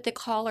sure that the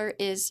caller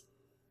is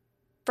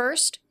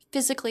first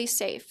physically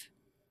safe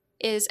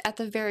is at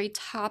the very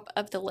top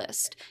of the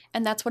list.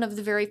 And that's one of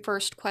the very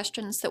first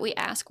questions that we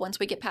ask once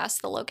we get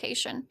past the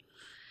location.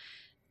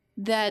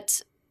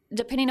 That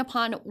depending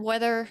upon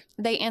whether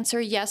they answer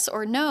yes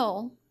or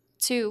no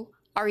to,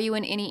 are you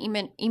in any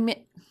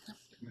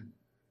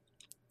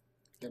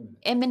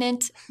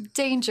imminent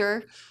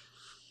danger,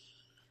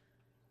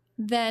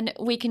 then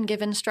we can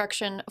give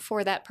instruction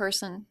for that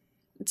person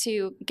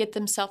to get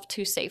themselves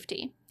to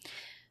safety.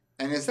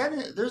 And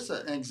there's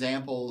an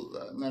example,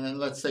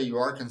 let's say you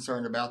are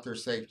concerned about their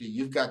safety,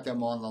 you've got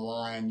them on the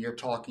line, you're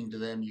talking to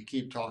them, you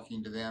keep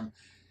talking to them,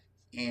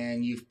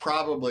 and you've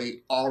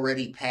probably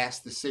already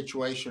passed the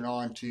situation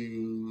on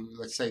to,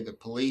 let's say, the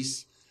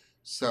police,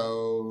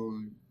 so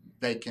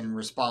they can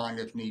respond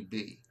if need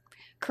be.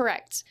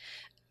 Correct.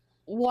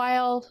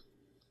 While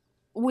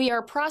we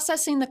are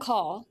processing the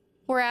call,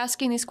 we're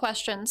asking these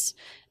questions,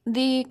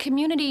 the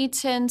community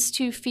tends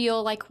to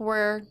feel like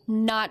we're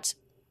not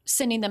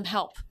sending them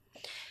help.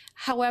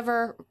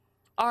 However,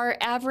 our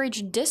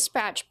average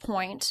dispatch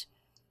point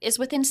is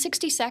within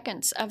 60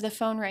 seconds of the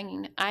phone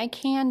ringing. My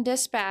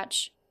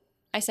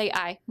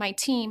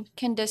team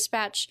can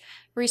dispatch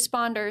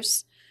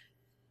responders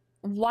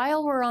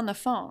while we're on the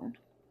phone,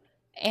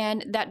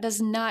 and that does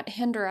not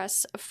hinder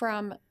us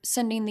from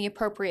sending the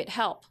appropriate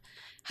help.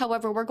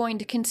 However, we're going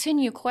to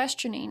continue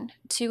questioning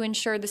to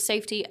ensure the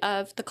safety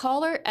of the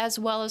caller as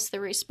well as the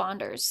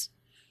responders.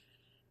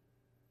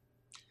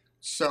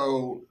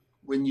 So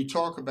when you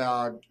talk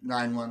about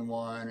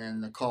 911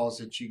 and the calls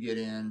that you get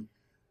in,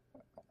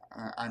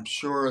 I'm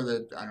sure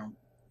that, I don't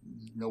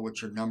know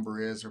what your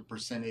number is or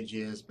percentage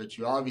is, but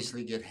you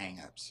obviously get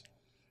hang-ups,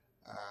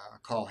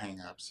 call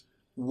hang-ups.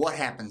 What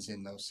happens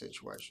in those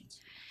situations?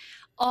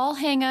 All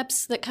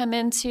hang-ups that come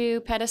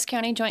into Pettis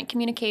County Joint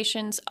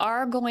Communications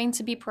are going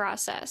to be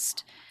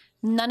processed.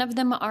 None of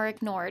them are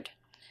ignored.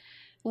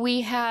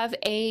 We have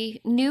a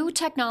new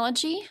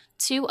technology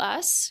to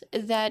us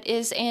that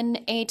is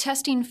in a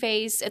testing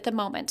phase at the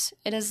moment.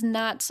 It is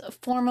not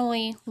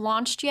formally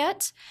launched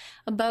yet,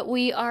 but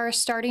we are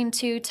starting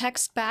to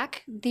text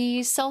back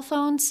the cell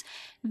phones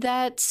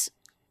that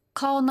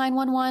call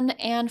 911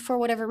 and for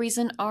whatever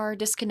reason are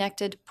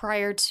disconnected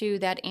prior to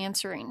that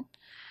answering.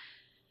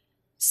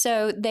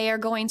 So they are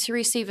going to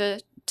receive a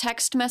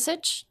text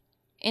message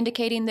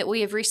indicating that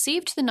we have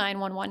received the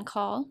 911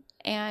 call,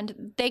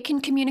 and they can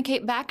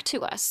communicate back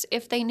to us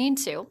if they need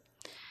to.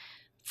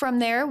 From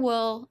there,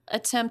 we'll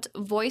attempt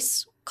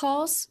voice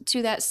calls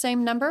to that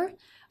same number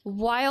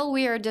while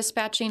we are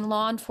dispatching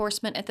law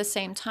enforcement at the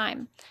same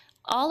time.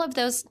 All of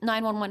those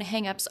 911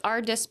 hangups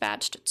are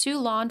dispatched to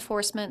law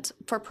enforcement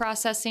for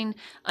processing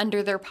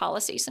under their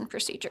policies and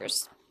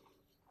procedures.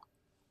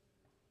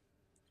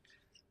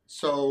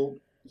 So,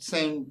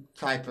 same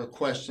type of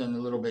question, a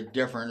little bit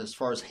different as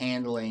far as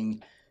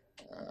handling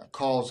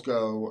calls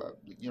go.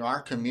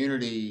 Our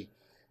community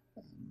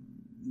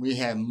we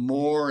have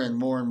more and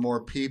more and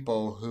more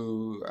people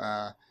who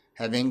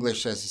have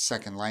English as a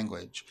second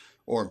language,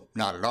 or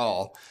not at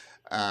all.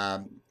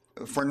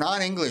 For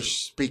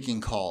non-English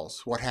speaking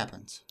calls, what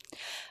happens?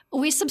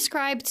 We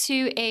subscribe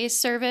to a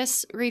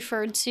service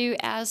referred to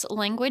as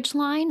Language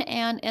Line,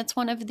 and it's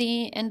one of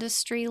the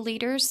industry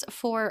leaders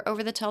for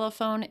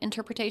over-the-telephone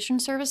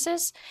interpretation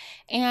services.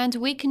 And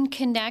we can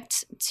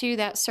connect to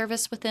that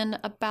service within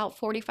about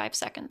 45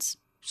 seconds.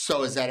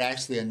 So is that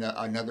actually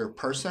another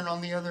person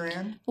on the other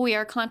end? We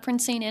are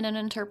conferencing in an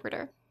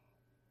interpreter.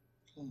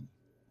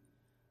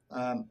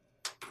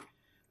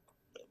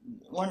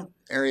 One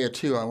area,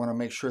 too, I want to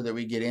make sure that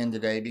we get in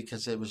today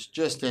because it was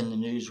just in the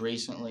news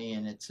recently,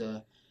 and it's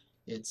a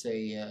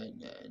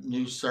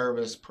new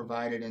service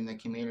provided in the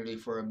community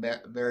for a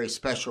very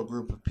special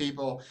group of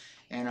people.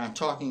 And I'm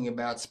talking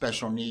about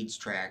special needs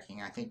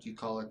tracking. I think you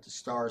call it the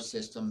STAR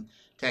system.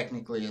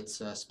 Technically,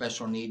 it's a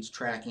special needs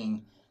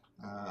tracking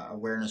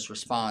awareness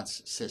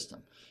response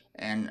system.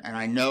 And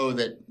I know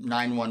that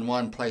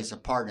 911 plays a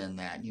part in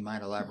that. You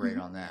might elaborate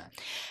on that.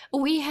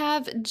 We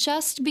have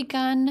just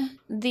begun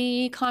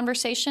the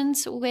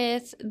conversations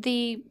with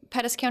the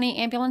Pettis County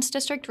Ambulance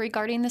District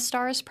regarding the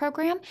STARS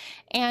program,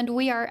 and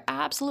we are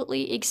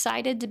absolutely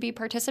excited to be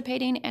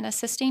participating and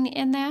assisting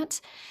in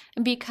that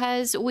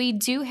because we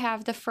do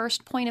have the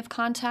first point of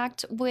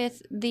contact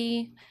with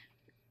the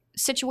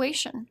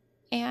situation,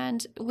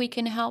 and we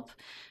can help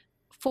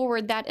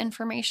forward that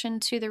information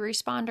to the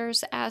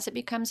responders as it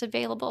becomes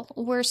available.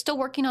 We're still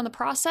working on the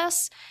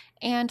process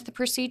and the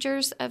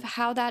procedures of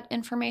how that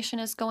information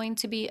is going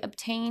to be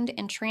obtained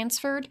and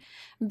transferred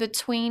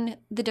between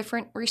the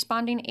different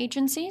responding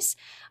agencies,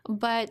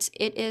 but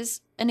it is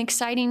an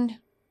exciting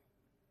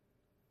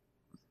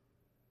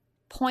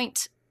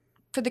point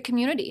for the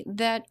community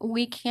that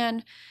we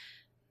can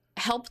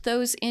help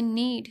those in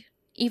need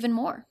even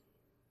more.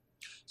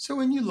 So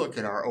when you look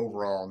at our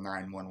overall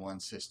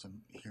 911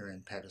 system here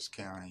in Pettis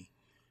County,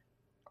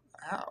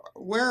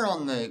 where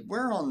on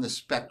the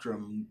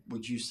spectrum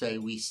would you say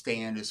we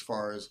stand as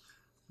far as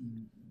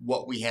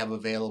what we have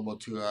available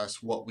to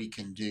us, what we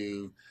can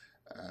do,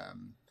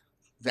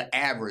 the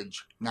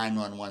average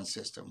 911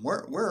 system?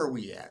 Where are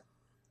we at?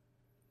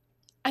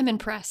 I'm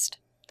impressed.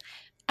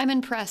 I'm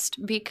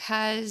impressed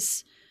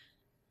because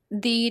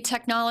the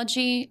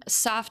technology,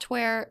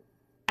 software,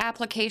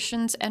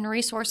 applications, and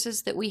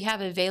resources that we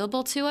have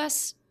available to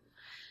us,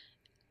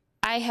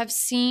 I have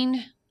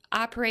seen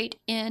operate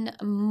in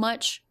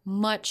much,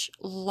 much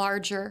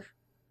larger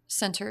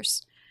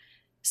centers.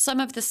 Some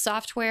of the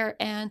software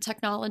and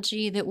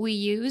technology that we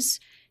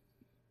use,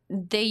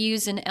 they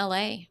use in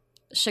LA,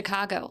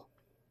 Chicago,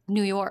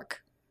 New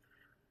York.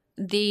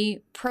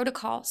 The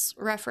protocols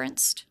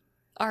referenced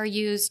are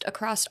used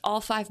across all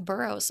 5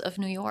 boroughs of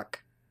New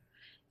York.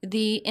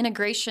 The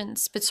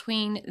integrations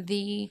between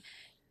the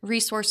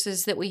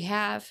resources that we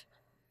have,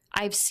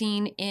 I've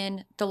seen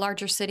in the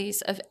larger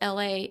cities of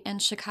LA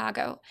and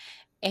Chicago.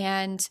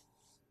 And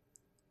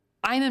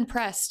I'm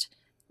impressed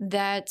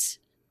that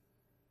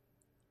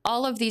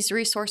all of these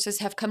resources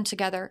have come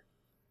together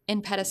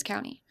in Pettis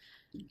County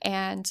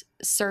and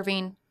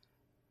serving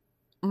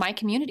my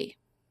community.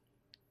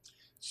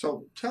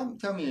 So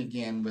tell me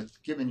again,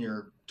 given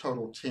your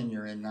total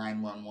tenure in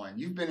 911,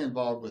 you've been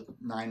involved with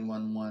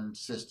 911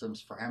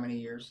 systems for how many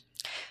years?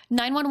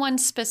 911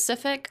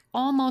 specific,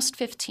 almost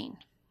 15.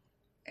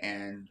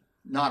 And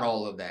not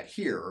all of that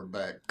here,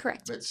 but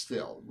correct. But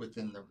still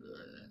within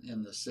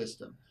in the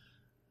system.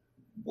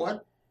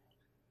 But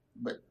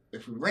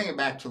if we bring it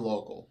back to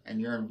local and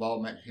your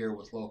involvement here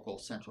with local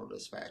Central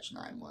Dispatch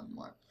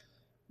 911,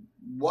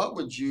 what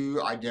would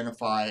you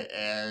identify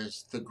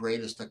as the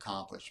greatest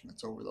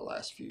accomplishments over the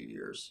last few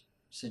years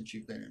since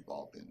you've been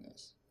involved in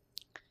this?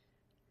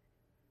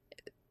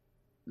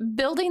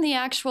 Building the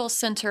actual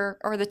center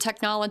or the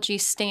technology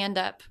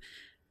stand-up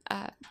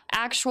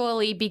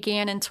actually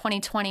began in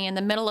 2020 in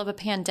the middle of a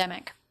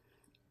pandemic.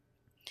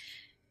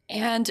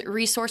 And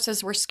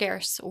resources were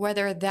scarce,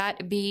 whether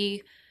that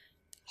be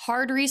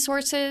hard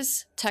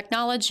resources,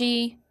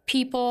 technology,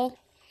 people.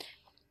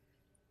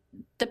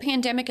 The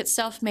pandemic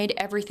itself made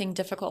everything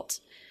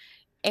difficult.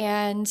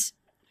 And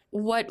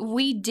what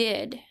we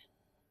did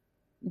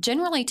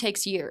generally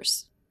takes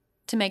years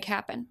to make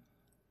happen.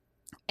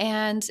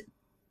 And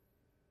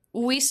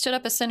we stood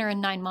up a center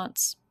in 9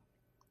 months.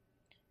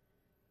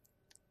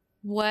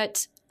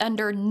 What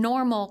under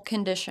normal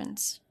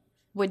conditions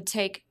would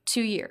take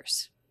 2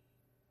 years,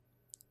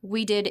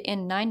 we did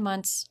in 9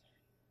 months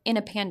in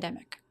a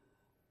pandemic.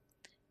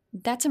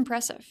 That's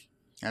impressive.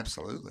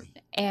 Absolutely.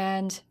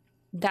 And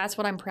that's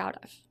what I'm proud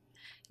of.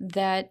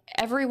 That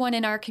everyone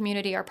in our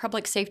community, our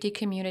public safety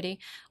community,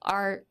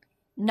 our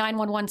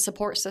 911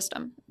 support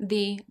system,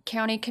 the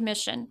county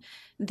commission,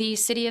 the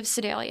city of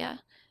Sedalia,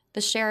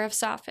 the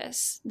sheriff's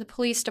office, the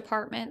police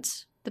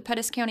department, the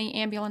Pettis County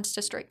Ambulance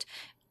District,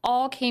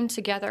 all came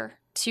together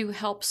to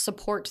help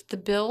support the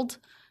build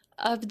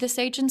of this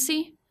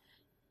agency.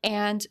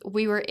 And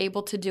we were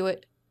able to do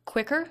it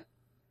quicker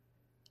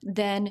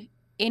than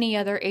any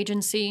other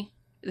agency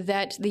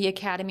that the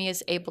Academy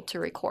is able to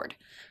record.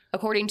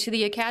 According to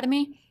the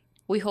Academy,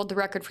 we hold the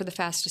record for the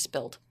fastest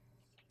build.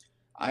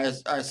 I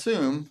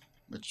assume,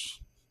 which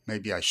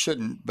maybe I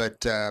shouldn't,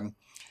 but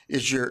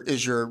is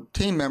your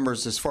team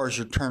members, as far as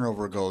your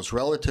turnover goes,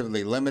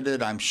 relatively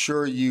limited? I'm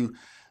sure your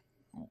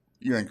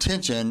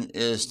intention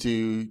is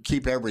to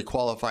keep every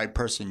qualified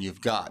person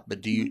you've got,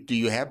 but do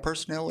you have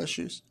personnel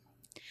issues?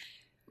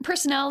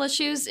 Personnel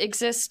issues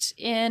exist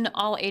in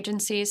all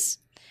agencies.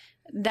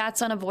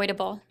 That's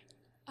unavoidable.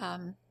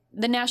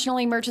 The National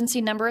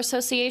Emergency Number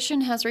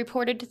Association has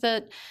reported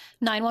that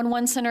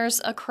 911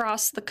 centers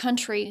across the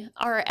country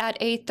are at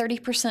a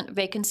 30%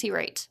 vacancy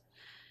rate.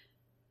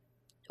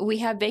 We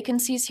have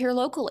vacancies here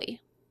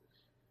locally.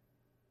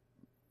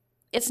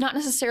 It's not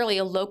necessarily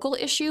a local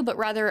issue, but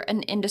rather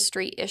an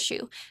industry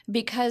issue,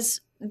 because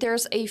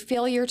there's a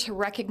failure to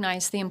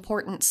recognize the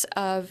importance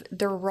of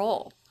their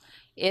role.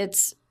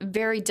 It's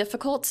very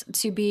difficult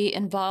to be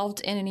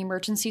involved in an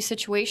emergency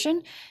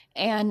situation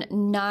and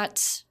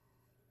not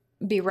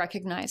be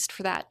recognized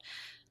for that.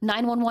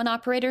 911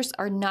 operators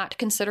are not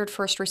considered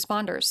first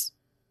responders.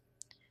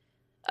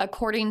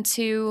 According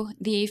to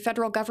the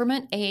federal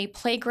government, a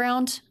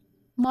playground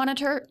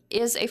monitor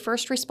is a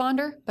first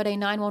responder, but a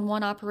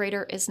 911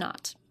 operator is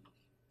not.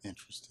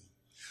 Interesting.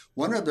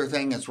 One other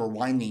thing as we're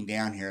winding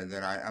down here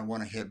that I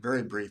want to hit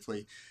very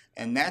briefly,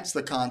 and that's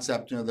the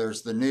concept,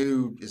 there's the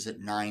new, is it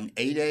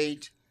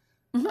 988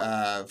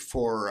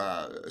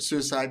 for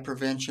suicide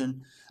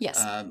prevention?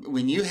 Yes.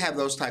 When you have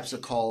those types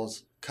of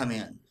calls come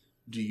in,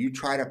 do you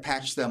try to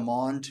patch them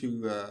on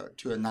to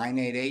a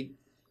 988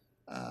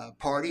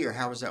 party, or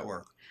how does that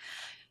work?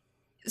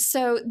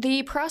 So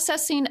the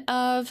processing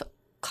of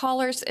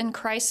callers in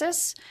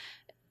crisis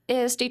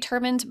is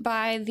determined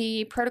by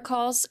the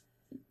protocols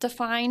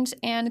defined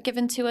and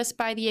given to us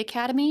by the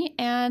Academy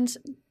and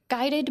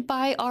guided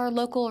by our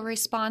local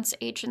response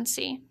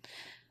agency.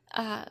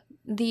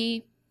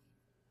 The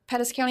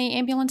Pettis County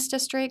Ambulance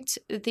District,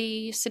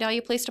 the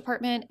Sedalia Police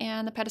Department,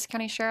 and the Pettis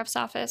County Sheriff's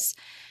Office,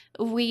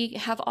 we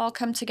have all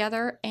come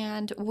together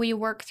and we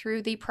work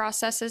through the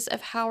processes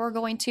of how we're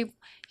going to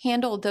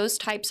handle those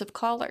types of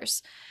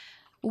callers.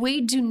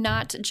 We do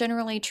not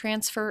generally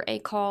transfer a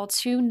call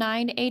to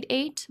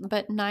 988,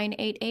 but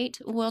 988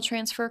 will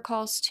transfer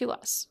calls to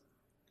us.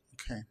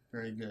 Okay,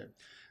 very good.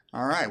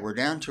 All right, we're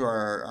down to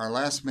our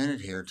last minute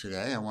here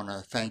today. I want to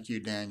thank you,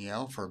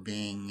 Danielle, for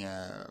being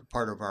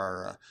part of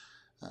our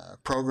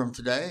program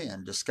today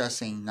and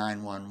discussing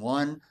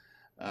 911.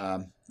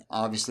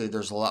 Obviously,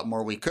 there's a lot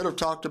more we could have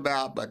talked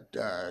about, but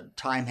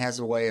time has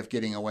a way of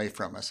getting away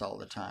from us all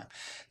the time.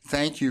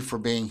 Thank you for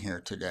being here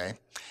today.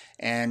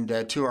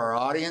 And to our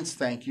audience,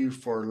 thank you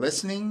for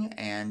listening,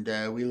 and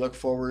we look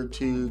forward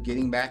to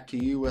getting back to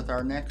you with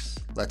our next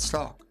Let's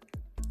Talk.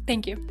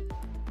 Thank you.